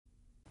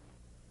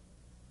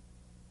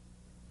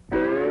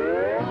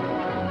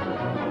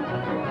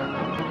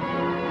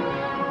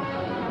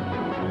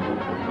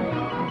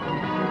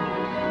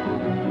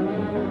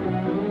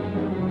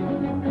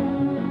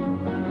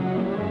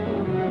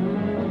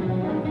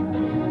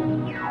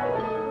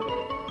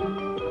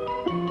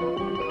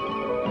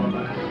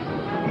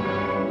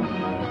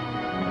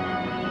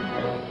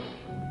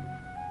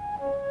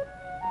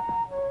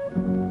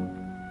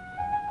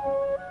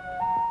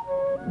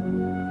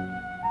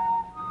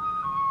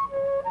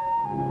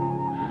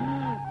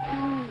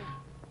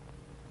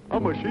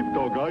I'm a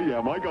sheepdog, I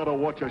am. I gotta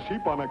watch a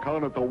sheep on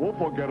account of the wolf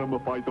will get him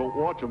if I don't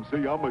watch him.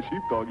 See, I'm a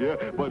sheepdog,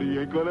 yeah, but he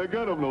ain't gonna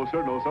get him, no,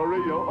 sir, no,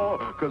 sorry. Oh,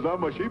 because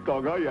I'm a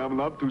sheepdog, I am,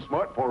 and I'm too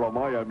smart for him,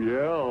 I am,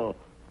 yeah.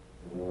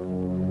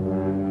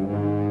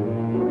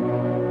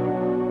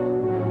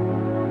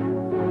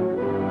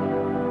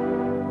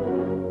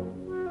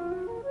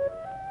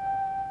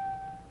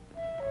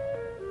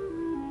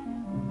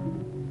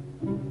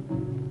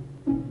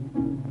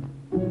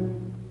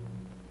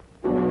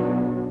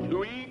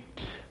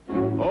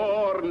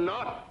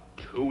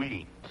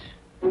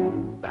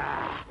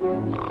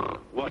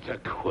 What a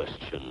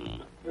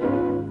question.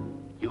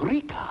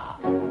 Eureka!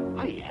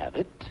 I have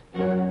it.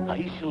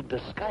 I shall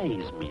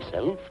disguise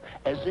myself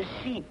as a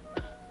sheep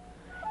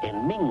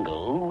and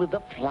mingle with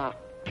the flock.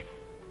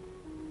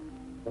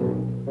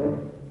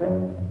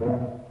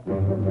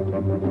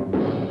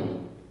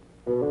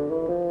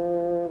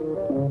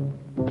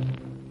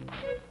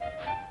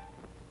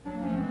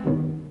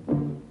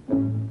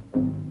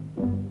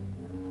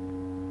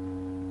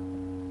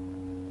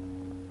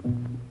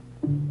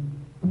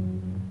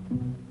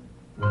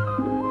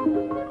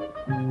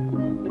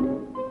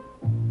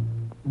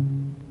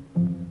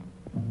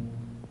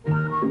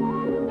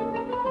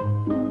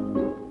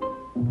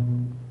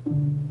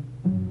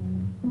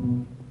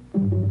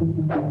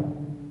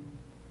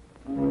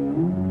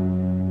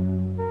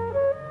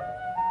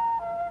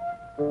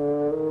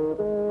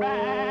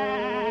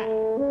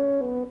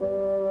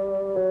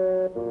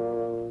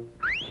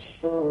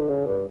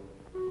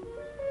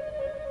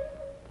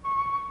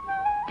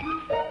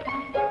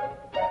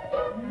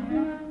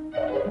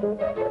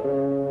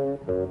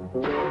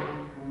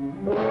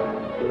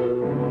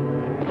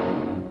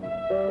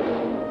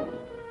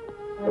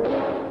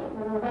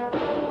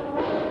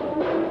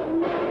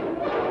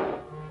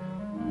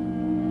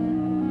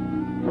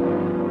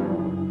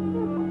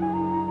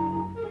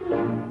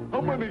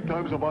 How many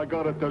times have I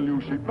got to tell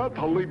you, sheep, not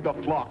to leave the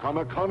flock on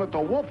account of the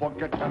wolf will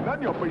get you, and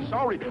then you'll be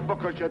sorry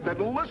because you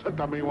didn't listen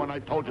to me when I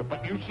told you,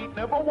 but you sheep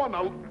never want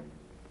to...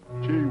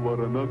 Gee, what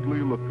an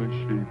ugly-looking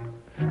sheep.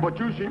 But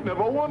you sheep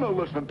never want to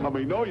listen to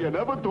me. No, you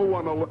never do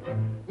want to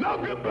Now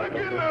get back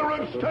in there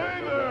and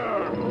stay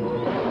there!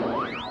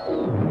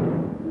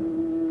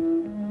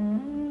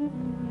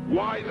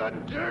 Why, the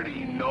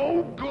dirty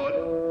no-good...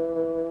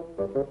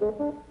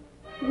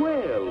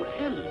 Well,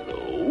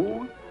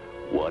 hello.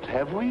 What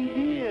have we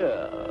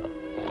here?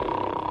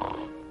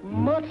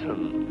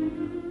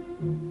 Mutton.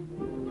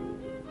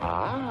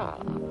 Ah.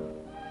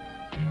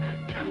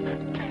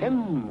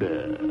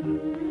 Tender.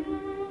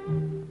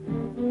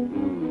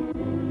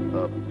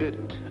 A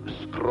bit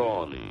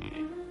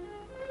scrawny.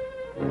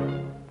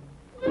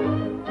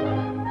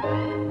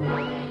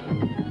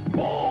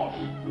 Boss!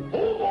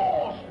 Oh,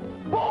 boss!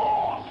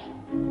 Boss!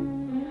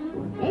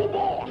 Oh,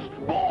 boss!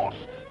 Boss!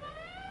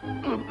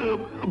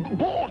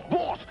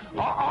 Boss!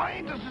 I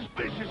ain't the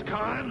suspicious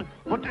kind,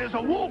 but there's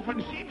a wolf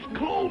in sheep's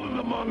clothing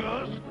among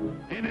us,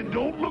 and it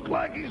don't look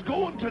like he's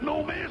going to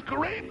no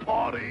masquerade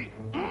party.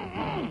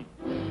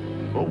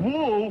 A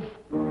wolf?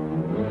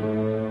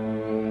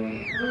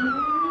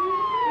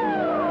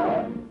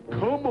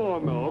 Come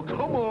on now,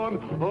 come on.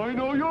 I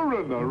know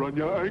you're in there, and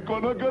you ain't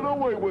gonna get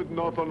away with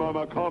nothing on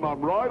account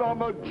I'm right on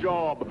the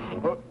job.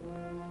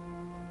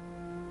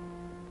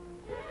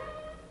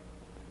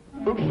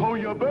 So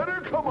you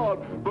better come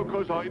out,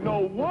 because I know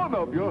one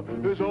of you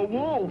is a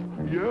wolf.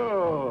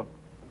 Yeah.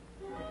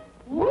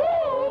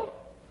 Wolf!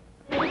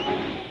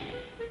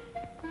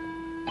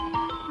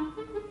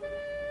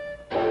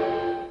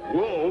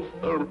 Wolf?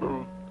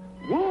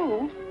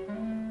 Wolf?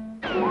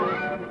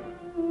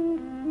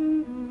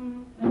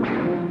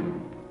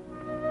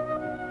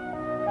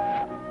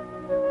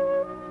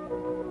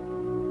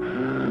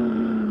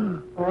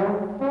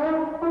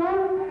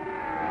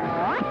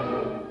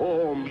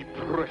 Oh, me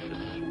precious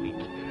sweet,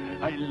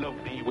 I love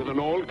thee with an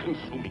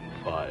all-consuming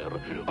fire,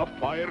 a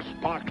fire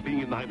sparkling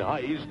in thine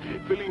eyes,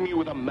 filling me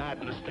with a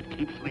madness that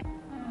keeps me...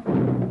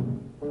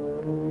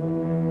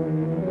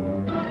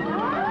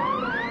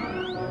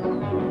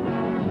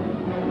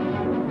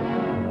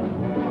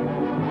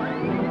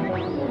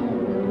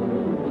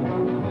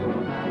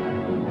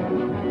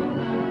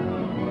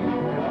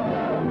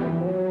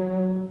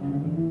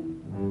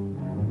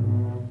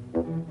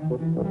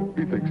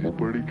 He thinks he's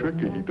pretty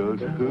tricky, he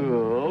does.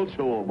 I'll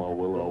show him, I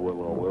will.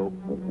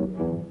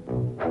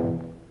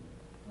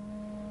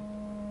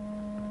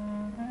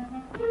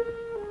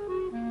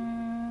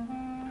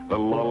 La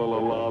la la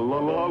la la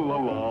la la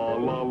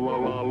la la la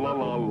la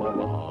la la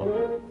la.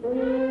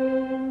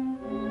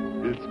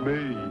 It's me.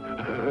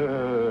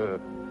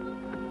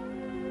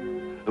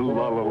 La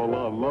la la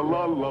la la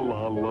la la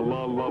la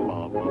la la la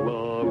la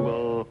la.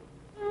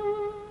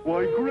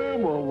 Why,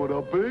 Grandma, what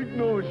a big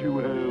nose you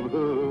have.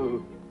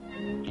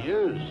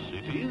 Yes,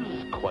 it is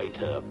quite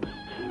a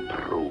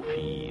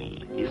profile,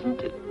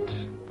 isn't it?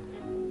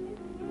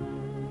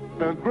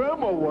 And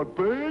Grandma, what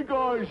big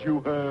eyes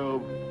you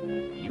have.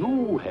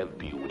 You have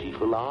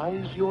beautiful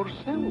eyes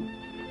yourself.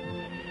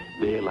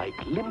 They're like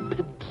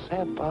limpid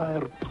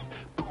sapphire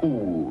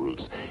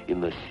pools in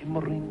the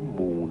shimmering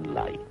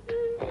moonlight.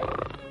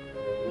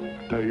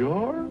 They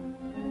are?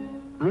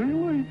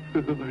 Really?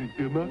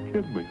 You're not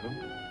kidding me, huh?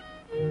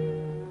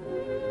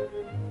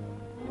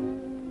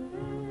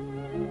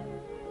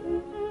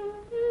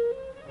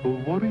 Well,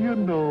 what do you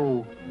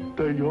know?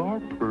 They are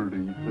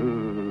pretty.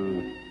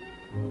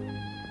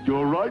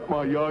 You're right,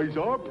 my eyes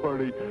are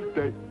pretty.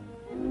 They...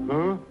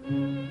 Huh?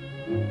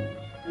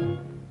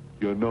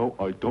 You know,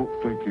 I don't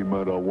think he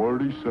meant a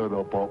word he said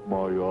about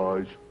my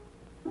eyes.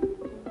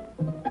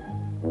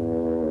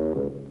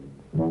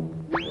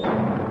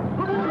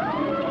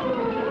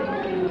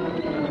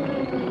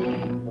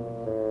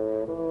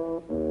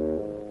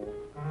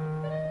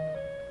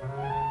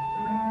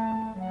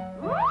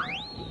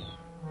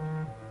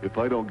 If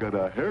I don't get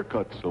a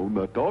haircut soon,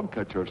 the dog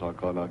catchers are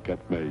gonna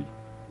get me.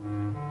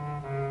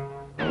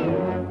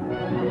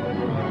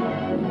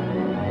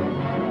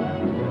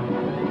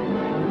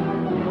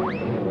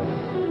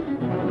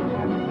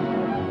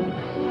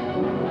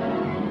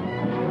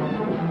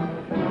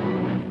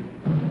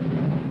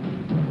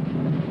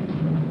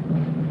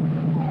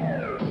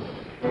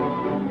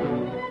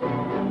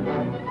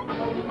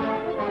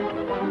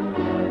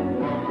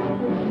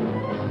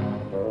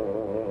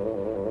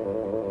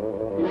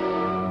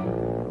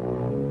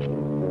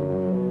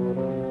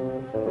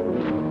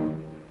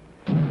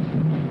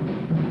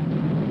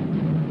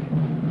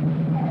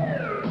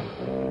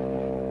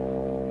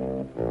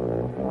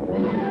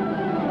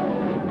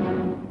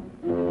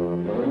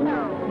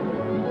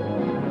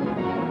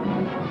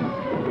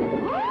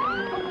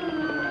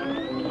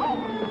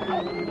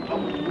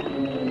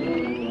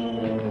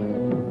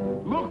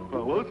 Look,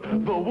 fellas,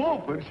 the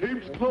wolf in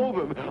sheep's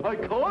clothing. I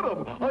caught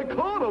him. Look.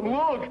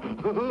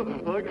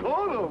 I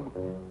caught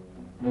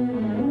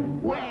him.